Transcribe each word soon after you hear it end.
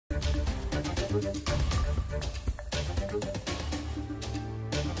Good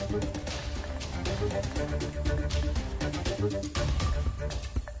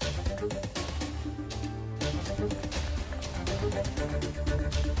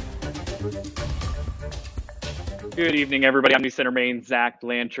evening, everybody. I'm New Center Maine's Zach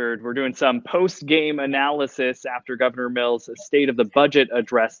Blanchard. We're doing some post-game analysis after Governor Mills' State of the Budget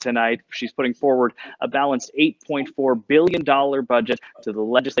address tonight. She's putting forward a balanced $8.4 billion budget to the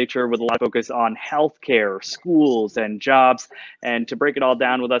legislature with a lot of focus on healthcare, schools, and jobs. And to break it all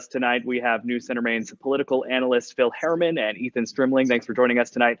down with us tonight, we have New Center Maine's political analyst Phil Harriman and Ethan Strimling. Thanks for joining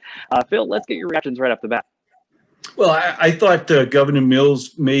us tonight. Phil, let's get your reactions right off the bat. Well, I thought Governor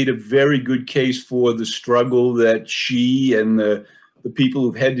Mills made a very good case for the struggle that she and the people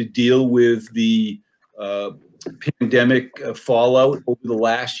who've had to deal with the pandemic fallout over the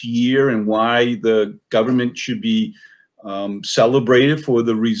last year, and why the government should be celebrated for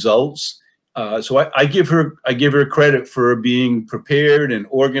the results. So I give her credit for being prepared and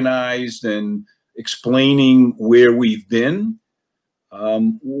organized and explaining where we've been.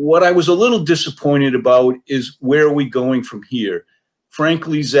 What I was a little disappointed about is where are we going from here?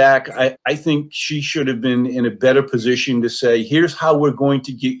 Frankly, Zach, I think she should have been in a better position to say, here's how we're going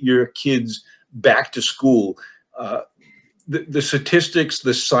to get your kids back to school. The statistics,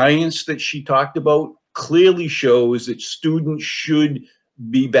 the science that she talked about clearly shows that students should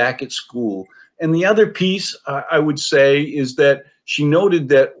be back at school. And the other piece I would say is that she noted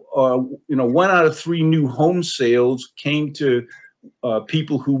that 1 out of 3 new home sales came to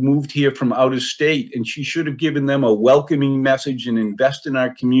people who moved here from out of state, and she should have given them a welcoming message and invest in our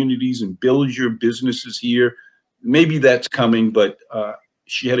communities and build your businesses here. Maybe that's coming, but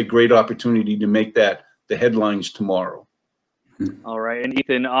she had a great opportunity to make that the headlines tomorrow. All right. And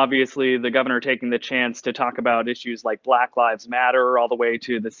Ethan, obviously the governor taking the chance to talk about issues like Black Lives Matter all the way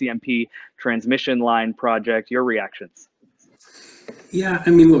to the CMP transmission line project. Your reactions? Yeah, I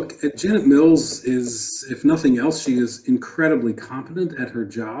mean, look, Janet Mills is, if nothing else, she is incredibly competent at her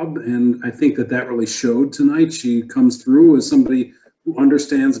job. And I think that really showed tonight. She comes through as somebody who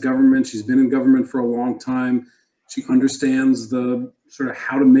understands government. She's been in government for a long time. She understands the sort of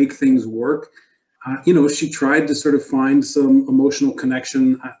how to make things work. She tried to sort of find some emotional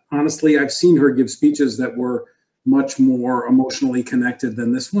connection. Honestly, I've seen her give speeches that were much more emotionally connected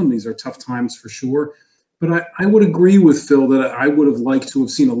than this one. These are tough times for sure. But I would agree with Phil that I would have liked to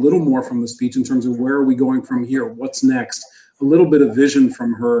have seen a little more from the speech in terms of where are we going from here? What's next? A little bit of vision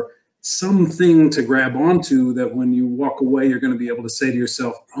from her, something to grab onto that when you walk away, you're going to be able to say to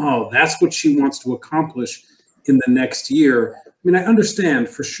yourself, oh, that's what she wants to accomplish in the next year. I mean, I understand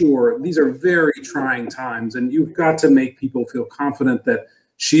for sure these are very trying times, and you've got to make people feel confident that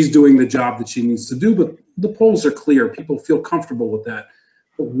she's doing the job that she needs to do. But the polls are clear. People feel comfortable with that.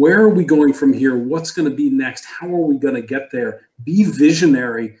 Where are we going from here? What's going to be next? How are we going to get there? Be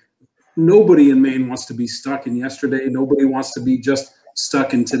visionary. Nobody in Maine wants to be stuck in yesterday. Nobody wants to be just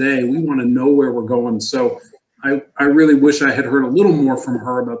stuck in today. We want to know where we're going. So I really wish I had heard a little more from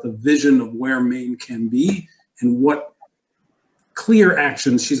her about the vision of where Maine can be and what clear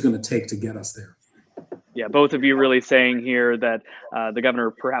actions she's going to take to get us there. Yeah, both of you really saying here that the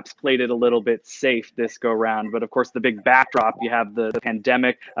governor perhaps played it a little bit safe this go round. But of course, the big backdrop, you have the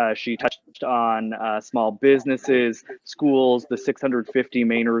pandemic. She touched on small businesses, schools, the 650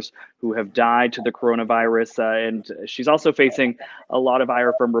 Mainers who have died to the coronavirus. And she's also facing a lot of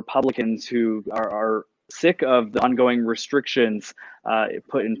ire from Republicans who are sick of the ongoing restrictions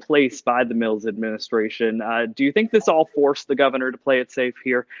put in place by the Mills administration. Do you think this all forced the governor to play it safe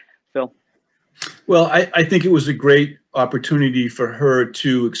here, Phil? Well, I think it was a great opportunity for her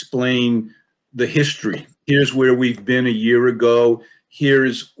to explain the history. Here's where we've been a year ago.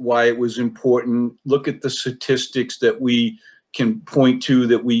 Here's why it was important. Look at the statistics that we can point to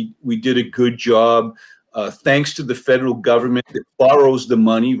that we did a good job. Thanks to the federal government that borrows the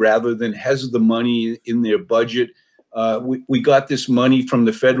money rather than has the money in their budget. We got this money from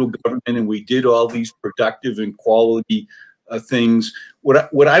the federal government, and we did all these productive and quality things.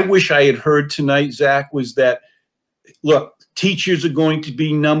 What I wish I had heard tonight, Zach, was that, look, teachers are going to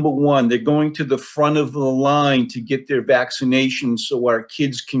be number one. They're going to the front of the line to get their vaccinations so our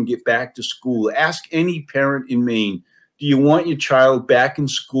kids can get back to school. Ask any parent in Maine, do you want your child back in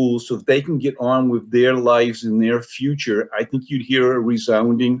school so that they can get on with their lives and their future? I think you'd hear a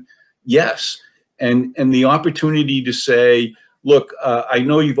resounding yes. And the opportunity to say, look, I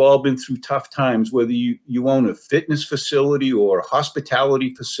know you've all been through tough times, whether you own a fitness facility or a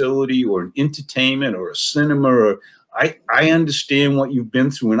hospitality facility or an entertainment or a cinema. Or I understand what you've been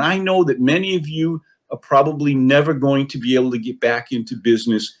through. And I know that many of you are probably never going to be able to get back into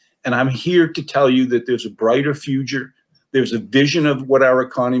business And I'm here to tell you that there's a brighter future. There's a vision of what our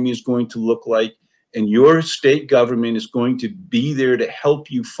economy is going to look like. And your state government is going to be there to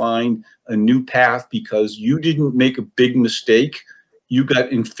help you find a new path, because you didn't make a big mistake. You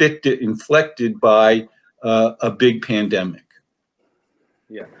got inflected by a big pandemic.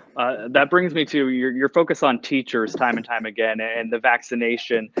 Yeah. That brings me to your focus on teachers time and time again, and the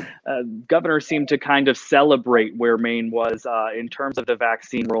vaccination. Governors seem to kind of celebrate where Maine was in terms of the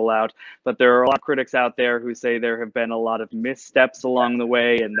vaccine rollout, but there are a lot of critics out there who say there have been a lot of missteps along the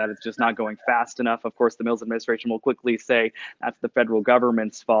way and that it's just not going fast enough. Of course, the Mills administration will quickly say that's the federal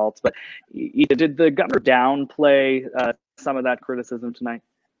government's fault. But did the governor downplay some of that criticism tonight?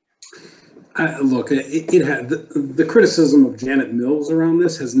 Look, it had the criticism of Janet Mills around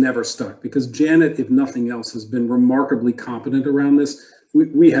this has never stuck, because Janet, if nothing else, has been remarkably competent around this.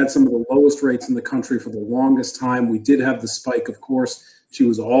 We had some of the lowest rates in the country for the longest time. We did have the spike, of course. She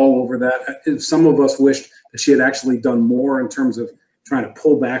was all over that. Some of us wished that she had actually done more in terms of trying to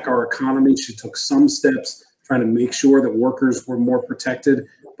pull back our economy. She took some steps trying to make sure that workers were more protected.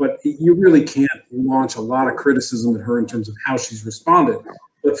 But you really can't launch a lot of criticism at her in terms of how she's responded.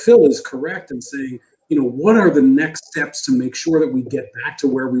 But Phil is correct in saying, what are the next steps to make sure that we get back to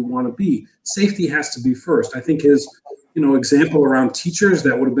where we want to be? Safety has to be first. I think his, example around teachers,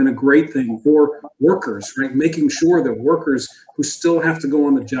 that would have been a great thing. Or workers, right? Making sure that workers who still have to go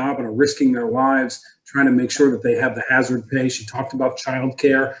on the job and are risking their lives, trying to make sure that they have the hazard pay. She talked about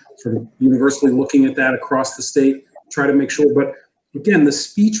childcare, sort of universally looking at that across the state, try to make sure. But again, the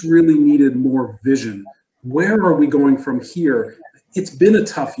speech really needed more vision. Where are we going from here? It's been a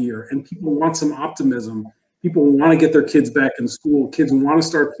tough year, and people want some optimism. People want to get their kids back in school. Kids want to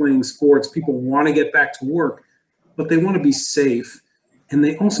start playing sports. People want to get back to work, but they want to be safe. And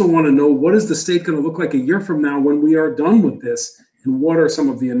they also want to know, what is the state going to look like a year from now when we are done with this? And what are some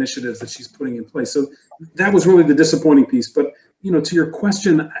of the initiatives that she's putting in place? So that was really the disappointing piece. But, to your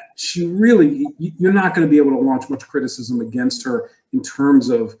question, you're not going to be able to launch much criticism against her in terms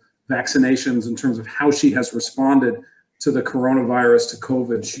of vaccinations, in terms of how she has responded to the coronavirus, to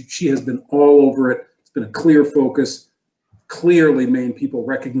COVID. She has been all over it. It's been a clear focus. Clearly, Maine people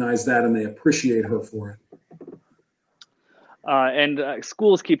recognize that, and they appreciate her for it. And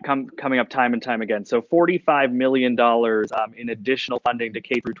schools keep coming up time and time again. So $45 million in additional funding to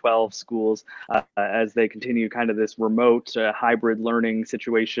K-12 schools as they continue kind of this remote hybrid learning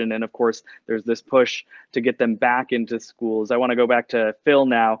situation. And of course, there's this push to get them back into schools. I want to go back to Phil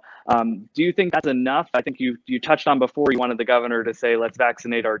now. Do you think that's enough? I think you touched on before, you wanted the governor to say, let's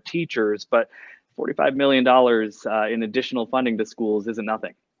vaccinate our teachers, but $45 million in additional funding to schools isn't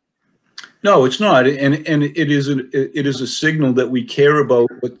nothing. No, it's not, and it is a signal that we care about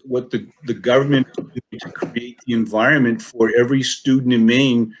what the government is doing to create the environment for every student in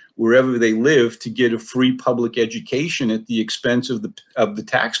Maine, wherever they live, to get a free public education at the expense of the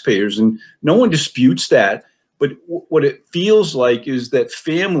taxpayers, and no one disputes that. But what it feels like is that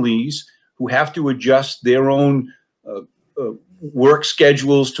families who have to adjust their own work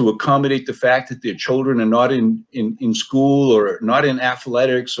schedules to accommodate the fact that their children are not in school or not in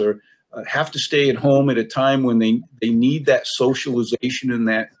athletics, or have to stay at home at a time when they need that socialization and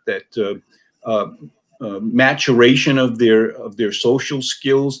that maturation of their social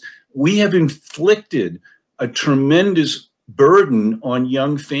skills. We have inflicted a tremendous burden on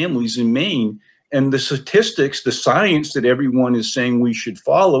young families in Maine. And the statistics, the science that everyone is saying we should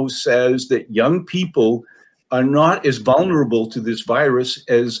follow, says that young people are not as vulnerable to this virus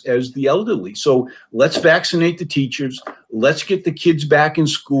as the elderly. So let's vaccinate the teachers. Let's get the kids back in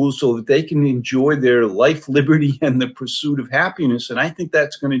school so that they can enjoy their life, liberty, and the pursuit of happiness. And I think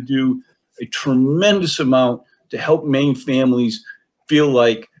that's going to do a tremendous amount to help Maine families feel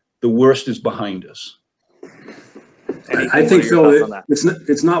like the worst is behind us. I think, Phil,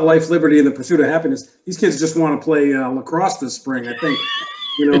 it's not life, liberty, and the pursuit of happiness. These kids just want to play lacrosse this spring, I think.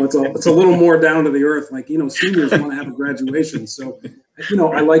 It's a little more down to the earth. Like, seniors want to have a graduation. So,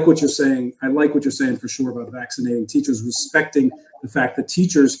 I like what you're saying. I like what you're saying for sure about vaccinating teachers, respecting the fact that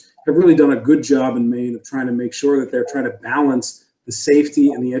teachers have really done a good job in Maine of trying to make sure that they're trying to balance the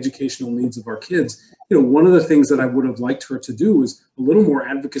safety and the educational needs of our kids. One of the things that I would have liked her to do is a little more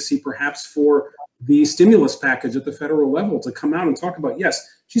advocacy, perhaps, for the stimulus package at the federal level, to come out and talk about, yes,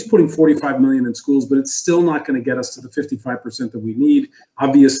 she's putting $45 million in schools, but it's still not going to get us to the 55% that we need.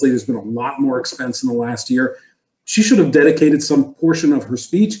 Obviously, there's been a lot more expense in the last year. She should have dedicated some portion of her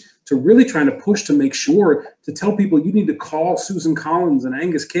speech to really trying to push to make sure to tell people, you need to call Susan Collins and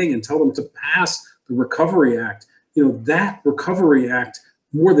Angus King and tell them to pass the Recovery Act. That Recovery Act,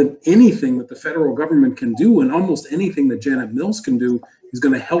 more than anything that the federal government can do, and almost anything that Janet Mills can do, is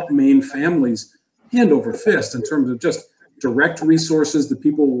going to help Maine families hand over fist in terms of just direct resources that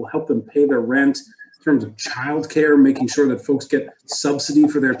people will help them pay their rent, in terms of childcare, making sure that folks get subsidy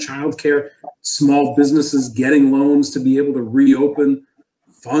for their childcare, small businesses getting loans to be able to reopen,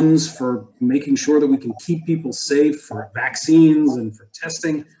 funds for making sure that we can keep people safe, for vaccines and for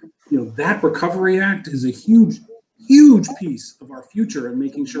testing. That Recovery Act is a huge, huge piece of our future and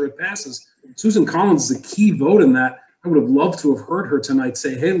making sure it passes. Susan Collins is a key vote in that. I would have loved to have heard her tonight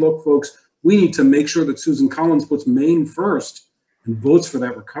say, hey, look, folks, we need to make sure that Susan Collins puts Maine first and votes for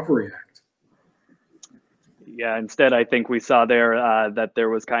that Recovery Act. Yeah, instead, I think we saw there that there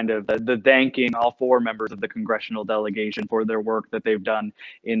was kind of the thanking all four members of the congressional delegation for their work that they've done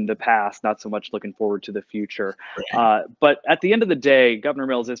in the past, not so much looking forward to the future. But at the end of the day, Governor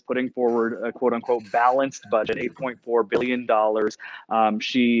Mills is putting forward a quote unquote balanced budget, $8.4 billion.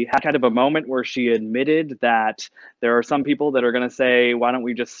 She had kind of a moment where she admitted that there are some people that are going to say, why don't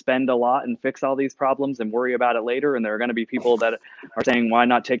we just spend a lot and fix all these problems and worry about it later? And there are going to be people that are saying, why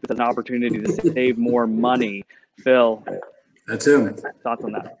not take this as an opportunity to save more money? Phil, that's him. Thoughts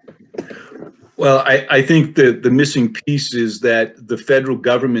on that? Well, I think the missing piece is that the federal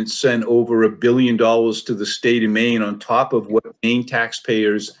government sent over $1 billion to the state of Maine on top of what Maine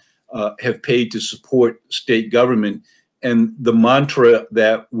taxpayers have paid to support state government. And the mantra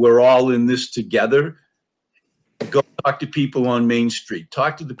that we're all in this together, go talk to people on Main Street,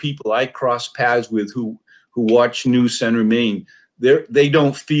 talk to the people I cross paths with who watch News Center Maine. They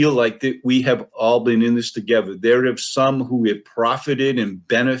don't feel like that we have all been in this together. There are some who have profited and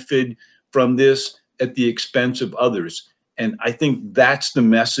benefited from this at the expense of others. And I think that's the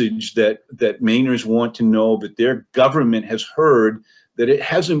message that Mainers want to know, that their government has heard, that it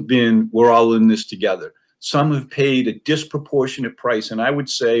hasn't been, we're all in this together. Some have paid a disproportionate price. And I would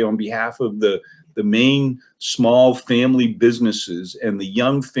say on behalf of the Maine small family businesses and the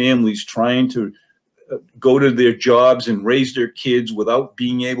young families trying to go to their jobs and raise their kids without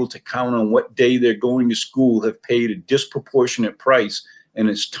being able to count on what day they're going to school, have paid a disproportionate price, and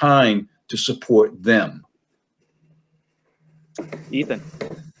it's time to support them. Ethan,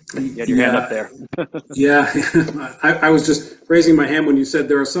 you had your hand up there. Yeah, I was just raising my hand when you said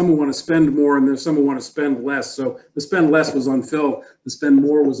there are some who want to spend more and there's some who want to spend less. So the spend less was on Phil, the spend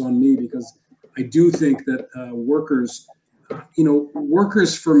more was on me, because I do think that workers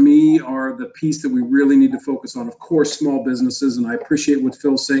for me are the piece that we really need to focus on. Of course, small businesses, and I appreciate what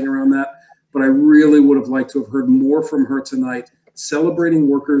Phil's saying around that, but I really would have liked to have heard more from her tonight, celebrating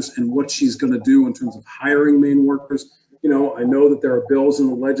workers and what she's going to do in terms of hiring Maine workers. I know that there are bills in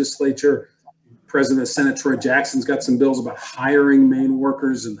the legislature. President of Senate Troy Jackson's got some bills about hiring Maine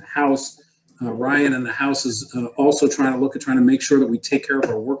workers in the House. Ryan in the House is also trying to make sure that we take care of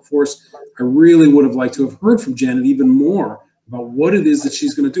our workforce. I really would have liked to have heard from Janet even more about what it is that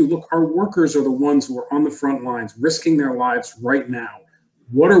she's going to do. Look, our workers are the ones who are on the front lines, risking their lives right now.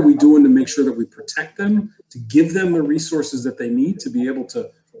 What are we doing to make sure that we protect them, to give them the resources that they need to be able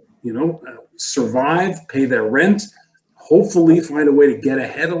to, survive, pay their rent, hopefully find a way to get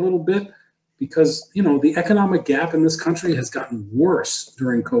ahead a little bit? Because, the economic gap in this country has gotten worse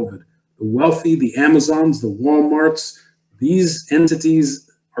during COVID. The wealthy, the Amazons, the Walmarts, these entities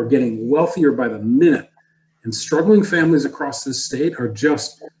are getting wealthier by the minute. And struggling families across this state are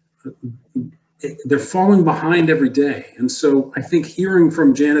just, they're falling behind every day. And so I think hearing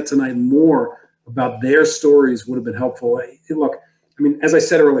from Janet tonight more about their stories would have been helpful. Look, as I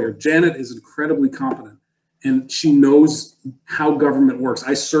said earlier, Janet is incredibly competent and she knows how government works.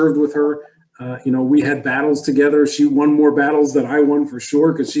 I served with her. We had battles together. She won more battles than I won for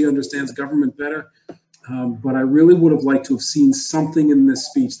sure, because she understands government better. But I really would have liked to have seen something in this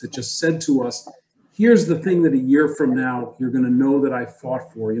speech that just said to us, here's the thing that a year from now, you're going to know that I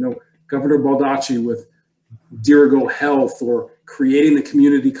fought for. Governor Baldacci with Dirigo Health, or creating the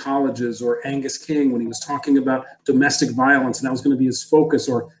community colleges, or Angus King when he was talking about domestic violence and that was going to be his focus,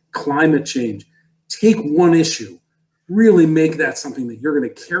 or climate change. Take one issue, really make that something that you're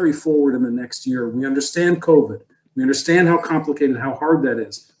going to carry forward in the next year. We understand COVID. We understand how complicated, how hard that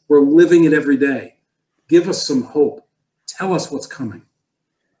is. We're living it every day. Give us some hope. Tell us what's coming.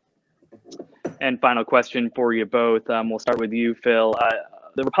 And final question for you both. We'll start with you, Phil.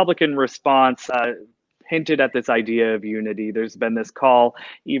 The Republican response hinted at this idea of unity. There's been this call,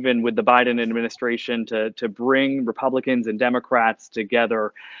 even with the Biden administration, to bring Republicans and Democrats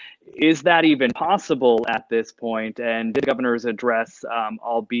together. Is that even possible at this point? And did the governor's address,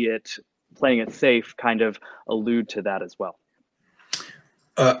 albeit playing it safe, kind of allude to that as well?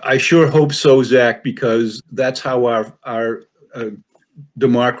 I sure hope so, Zach, because that's how our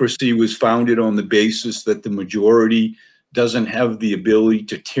democracy was founded, on the basis that the majority doesn't have the ability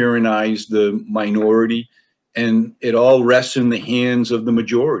to tyrannize the minority, and it all rests in the hands of the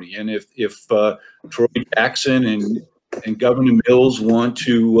majority. And if Troy Jackson and Governor Mills want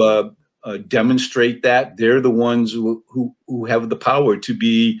to demonstrate that, they're the ones who have the power to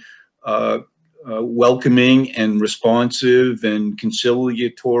be welcoming and responsive and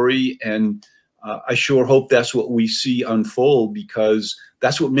conciliatory. And I sure hope that's what we see unfold, because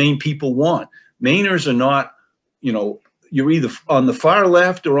that's what Maine people want. Mainers are not, you're either on the far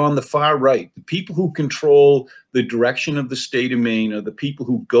left or on the far right. The people who control the direction of the state of Maine are the people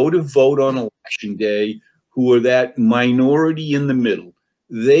who go to vote on election day, who are that minority in the middle.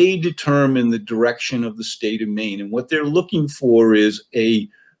 They determine the direction of the state of Maine. And what they're looking for is a,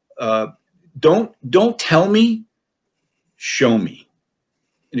 don't tell me, show me.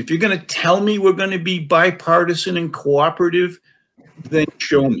 And if you're going to tell me we're going to be bipartisan and cooperative, then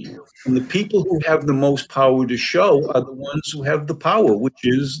show me. And the people who have the most power to show are the ones who have the power, which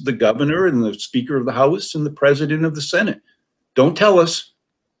is the governor and the Speaker of the House and the President of the Senate. Don't tell us,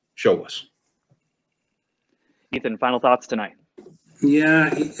 show us. Ethan, final thoughts tonight?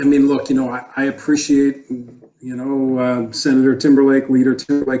 Yeah, I mean, look, I appreciate, Senator Timberlake, Leader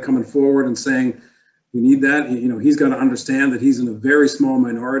Timberlake coming forward and saying, we need that. He's got to understand that he's in a very small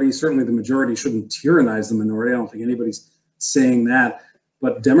minority. Certainly the majority shouldn't tyrannize the minority. I don't think anybody's saying that.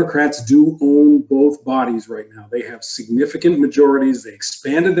 But Democrats do own both bodies right now. They have significant majorities. They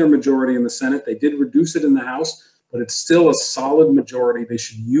expanded their majority in the Senate. They did reduce it in the House, but it's still a solid majority. They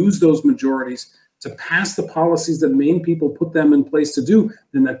should use those majorities to pass the policies that Maine people put them in place to do,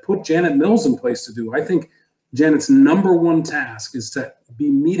 and that put Janet Mills in place to do. I think Janet's number one task is to be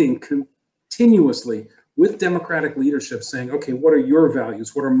meeting continuously with Democratic leadership, saying, okay, what are your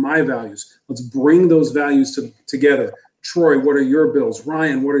values? What are my values? Let's bring those values together. Troy, what are your bills?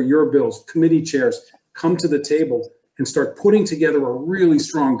 Ryan, what are your bills? Committee chairs, come to the table and start putting together a really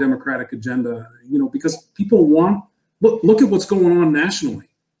strong Democratic agenda, because people want, look at what's going on nationally,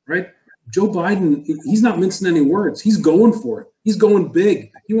 right? Joe Biden, he's not mincing any words. He's going for it. He's going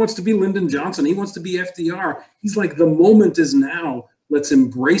big. He wants to be Lyndon Johnson. He wants to be FDR. He's like, the moment is now. Let's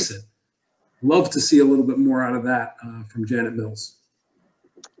embrace it. Love to see a little bit more out of that from Janet Mills.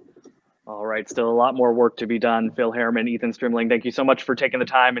 All right, still a lot more work to be done. Phil Harriman, Ethan Strimling, thank you so much for taking the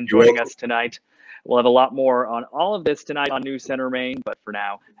time and joining us tonight. We'll have a lot more on all of this tonight on News Center Maine, but for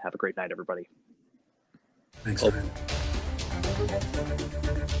now, have a great night, everybody. Thanks, Ryan.